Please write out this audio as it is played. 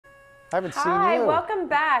haven't seen you. Hi, welcome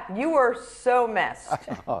back. You were so missed.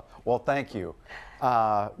 Well, thank you.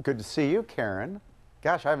 Good to see you, Karen.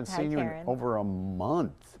 Gosh, I haven't seen you in over a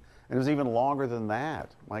month. And it was even longer than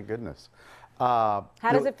that. My goodness. How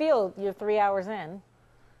does it feel? You're 3 hours in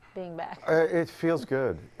being back. It feels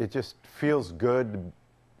good. It just feels good.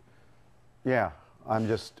 Yeah, I'm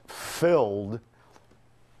just filled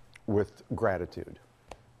with gratitude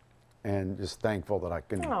and just thankful that I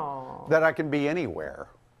can be anywhere,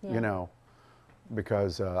 you know,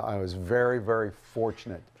 because I was very, very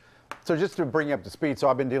fortunate. So just to bring you up to speed, so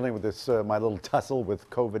I've been dealing with this, my little tussle with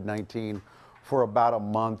COVID-19 for about a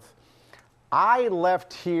month. I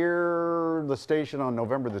left here, the station, on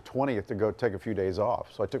November the 20th to go take a few days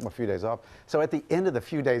off. So I took my few days off. So at the end of the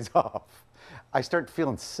few days off, I started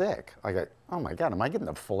feeling sick. I go, oh my God, am I getting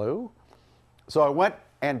the flu? So I went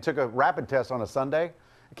and took a rapid test on a Sunday.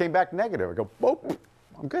 It came back negative. I go, whoop,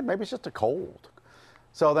 I'm good. Maybe it's just a cold.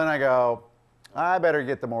 So then I go, I better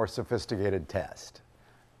get the more sophisticated test.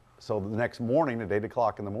 So the next morning at 8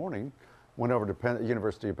 o'clock in the morning, went over to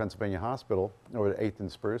University of Pennsylvania Hospital, over to 8th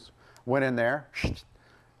and Spruce, went in there,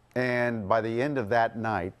 and by the end of that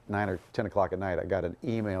night, 9 or 10 o'clock at night, I got an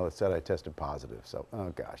email that said I tested positive. So, oh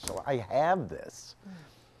gosh, so I have this.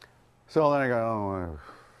 So then I go, oh.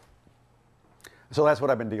 So that's what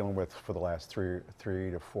I've been dealing with for the last three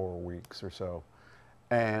to 4 weeks or so.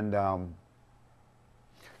 And can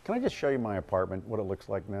I just show you my apartment, what it looks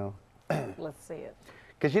like now? Let's see it.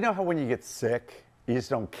 Because you know how when you get sick, you just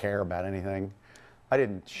don't care about anything? I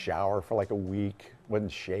didn't shower for like a week,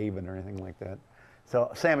 wasn't shaving or anything like that.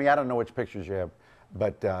 So, Sammy, I don't know which pictures you have,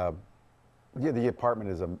 but yeah, the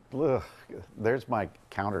apartment is there's my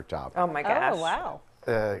countertop. Oh my gosh. Oh, wow.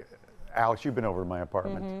 Alex, you've been over to my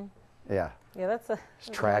apartment. Mm-hmm. Yeah. Yeah, that's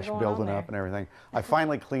trash building up and everything. I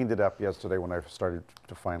finally cleaned it up yesterday when I started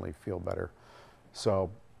to finally feel better.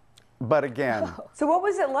 So, but again. So what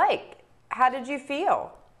was it like? How did you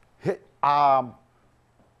feel? It's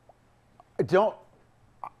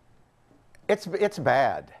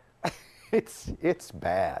bad. it's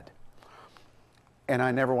bad. And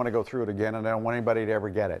I never want to go through it again, and I don't want anybody to ever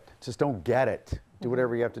get it. Just don't get it. Do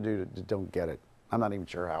whatever you have to do to don't get it. I'm not even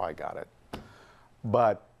sure how I got it.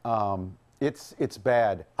 But it's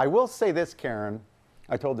bad. I will say this, Karen.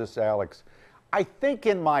 I told this to Alex. I think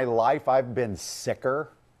in my life I've been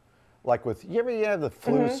sicker. Like with, you ever have the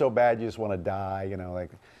flu so bad you just want to die, you know, like.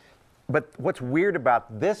 But what's weird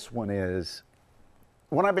about this one is,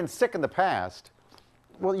 when I've been sick in the past,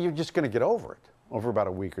 well, you're just going to get over it over about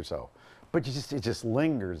a week or so. But it just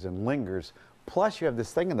lingers and lingers. Plus, you have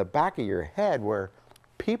this thing in the back of your head where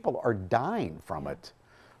people are dying from it.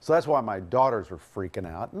 So that's why my daughters were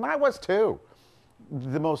freaking out, and I was too.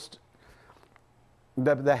 The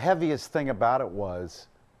heaviest thing about it was,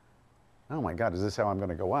 oh my God, is this how I'm going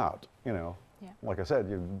to go out? You know, like I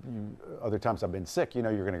said, other times I've been sick, you know,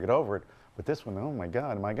 you're going to get over it. But this one, oh my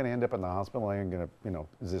God, am I going to end up in the hospital? Am I going to, you know,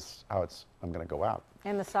 is this how I'm going to go out?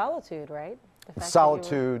 And the solitude, right?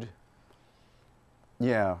 Solitude,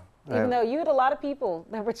 yeah. Even though you had a lot of people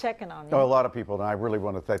that were checking on you. Oh, a lot of people, and I really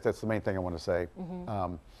want to thank, that's the main thing I want to say,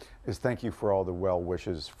 is thank you for all the well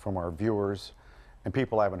wishes from our viewers and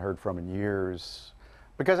people I haven't heard from in years,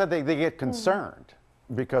 because I think they get concerned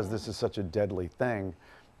because this is such a deadly thing.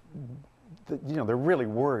 You know, they're really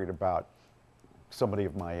worried about somebody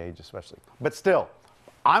of my age especially. But still,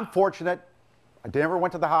 I'm fortunate. I never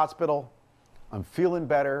went to the hospital. I'm feeling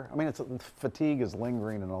better. I mean, fatigue is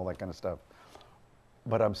lingering and all that kind of stuff.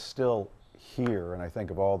 But I'm still here, and I think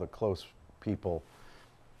of all the close people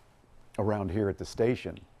around here at the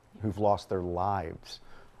station who've lost their lives.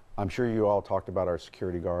 I'm sure you all talked about our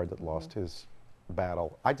security guard that lost his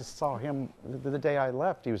battle. I just saw him the day I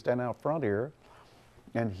left. He was standing out front here,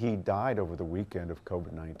 and he died over the weekend of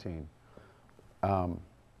COVID-19.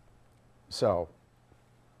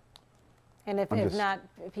 And if not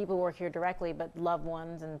people work here directly, but loved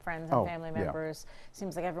ones and friends and family members,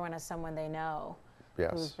 seems like everyone has someone they know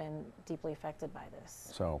who's been deeply affected by this.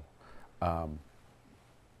 So,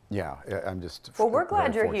 yeah, I'm just. Well, we're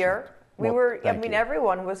glad you're here. I mean,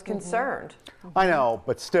 everyone was concerned. I know,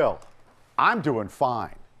 but still, I'm doing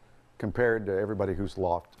fine compared to everybody who's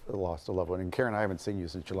lost a loved one. And Karen, I haven't seen you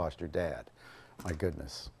since you lost your dad. My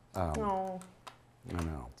goodness. Oh. I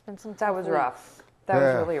know. It's been some That was rough. That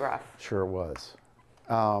was really rough. Sure it was.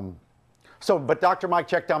 But Dr. Mike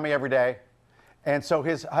checked on me every day. And so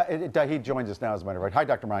he joins us now, as a matter of fact. Hi,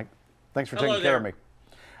 Dr. Mike. Thanks for taking care of me.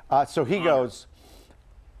 So he goes,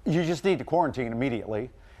 you just need to quarantine immediately.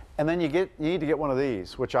 And then you need to get one of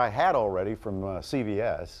these, which I had already from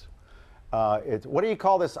CVS. What do you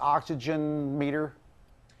call this oxygen meter?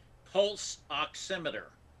 Pulse oximeter.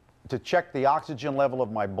 to check the oxygen level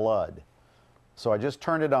of my blood. So I just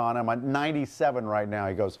turned it on. I'm at 97 right now.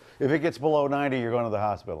 He goes, if it gets below 90, you're going to the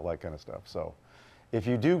hospital, that kind of stuff. So if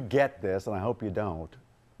you do get this, and I hope you don't,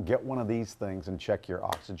 get one of these things and check your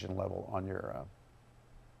oxygen level on your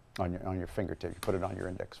fingertip. You put it on your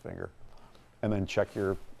index finger, and then check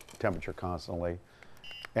your temperature constantly.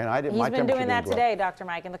 And I did. He's been doing that today, Dr.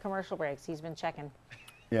 Mike, in the commercial breaks. He's been checking.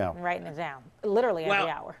 Yeah. And writing it down, literally every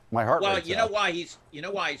hour. My heart Well, rate's you know why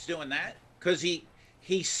he's doing that? Because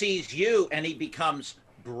he sees you and he becomes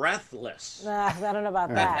breathless. I don't know about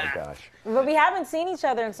that. Oh my gosh. But we haven't seen each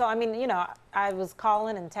other, and so I mean, I was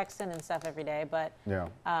calling and texting and stuff every day, but yeah,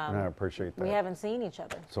 I appreciate that. We haven't seen each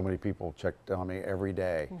other. So many people check on me every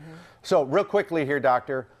day. So real quickly here,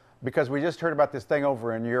 doctor, because we just heard about this thing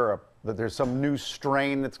over in Europe that there's some new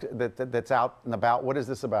strain that's out and about. What is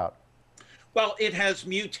this about? Well, it has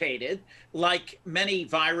mutated like many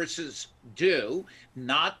viruses do.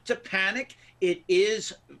 Not to panic. It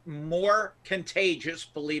is more contagious,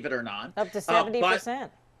 believe it or not. Up to 70%.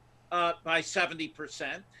 By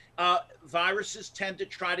 70%. Viruses tend to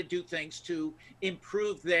try to do things to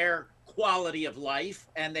improve their quality of life,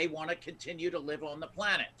 and they want to continue to live on the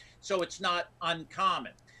planet. So it's not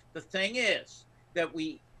uncommon. The thing is that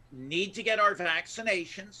we need to get our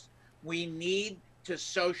vaccinations. We need to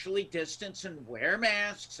socially distance and wear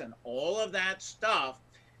masks and all of that stuff.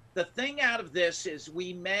 The thing out of this is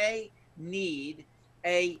we may need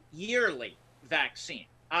a yearly vaccine.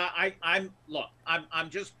 I'm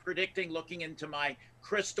just predicting, looking into my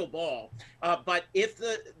crystal ball. But if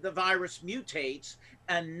the virus mutates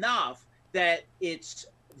enough that it's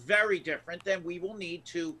very different, then we will need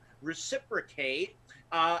to reciprocate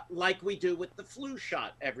like we do with the flu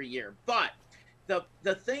shot every year. But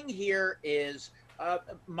the thing here is,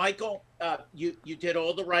 Michael, you did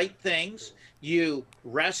all the right things. You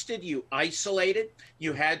rested, you isolated,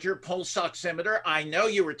 you had your pulse oximeter. I know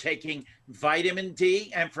you were taking vitamin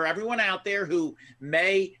D. And for everyone out there who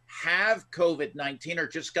may have COVID-19 or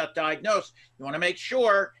just got diagnosed, you want to make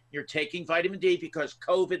sure you're taking vitamin D, because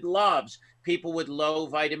COVID loves people with low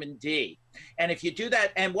vitamin D. And if you do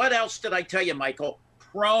that, and what else did I tell you, Michael?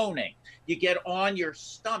 Proning. You get on your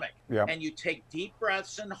stomach and you take deep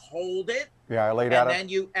breaths and hold it. Yeah, I laid out. And then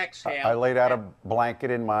you exhale. I laid out a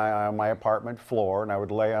blanket in my apartment floor, and I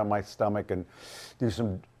would lay on my stomach and do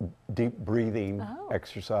some deep breathing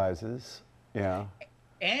exercises. Yeah.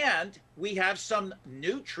 And we have some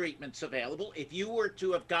new treatments available. If you were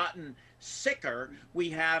to have gotten sicker,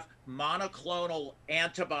 we have monoclonal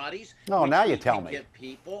antibodies. Oh, now you tell me. Give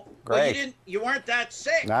people. Great. Well, you weren't that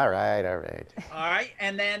sick. All right. All right,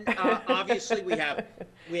 and then obviously we have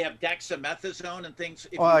dexamethasone and things.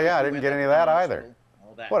 Well, yeah, I didn't get any of that either.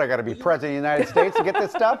 What, I got to be president of the United States to get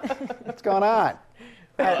this stuff? What's going on?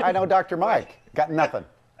 I know Dr. Mike. Got nothing.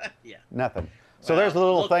 Yeah. Nothing. So there's a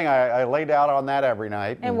little thing I laid out on that every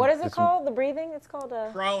night. And what is it called? The breathing? It's called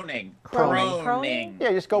proning. Proning.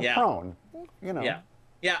 Yeah, just go prone.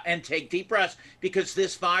 Yeah, and take deep breaths, because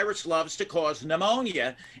this virus loves to cause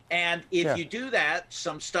pneumonia. And if you do that,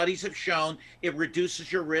 some studies have shown it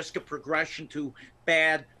reduces your risk of progression to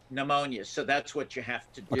bad pneumonia. So that's what you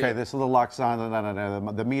have to do. Okay, this little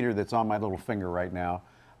oxygen, the meter that's on my little finger right now.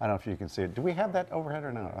 I don't know if you can see it. Do we have that overhead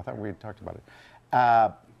or not? I thought we had talked about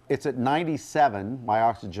it. It's at 97, my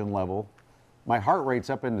oxygen level. My heart rate's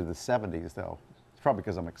up into the 70s, though. It's probably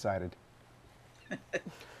because I'm excited.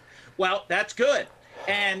 Well, that's good.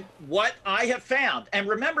 And what I have found, and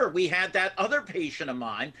remember, we had that other patient of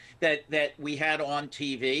mine that we had on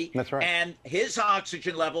TV. That's right. And his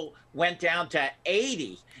oxygen level went down to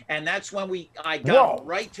 80. And that's when I got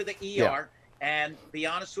right to the ER. And be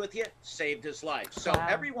honest with you, saved his life. So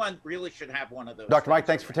everyone really should have one of those. Dr. Mike,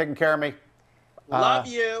 thanks for taking care of me. Love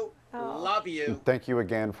you. Love you. Thank you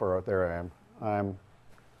again for, there I am. I'm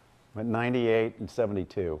at 98 and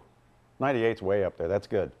 72. 98's way up there. That's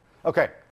good. Okay.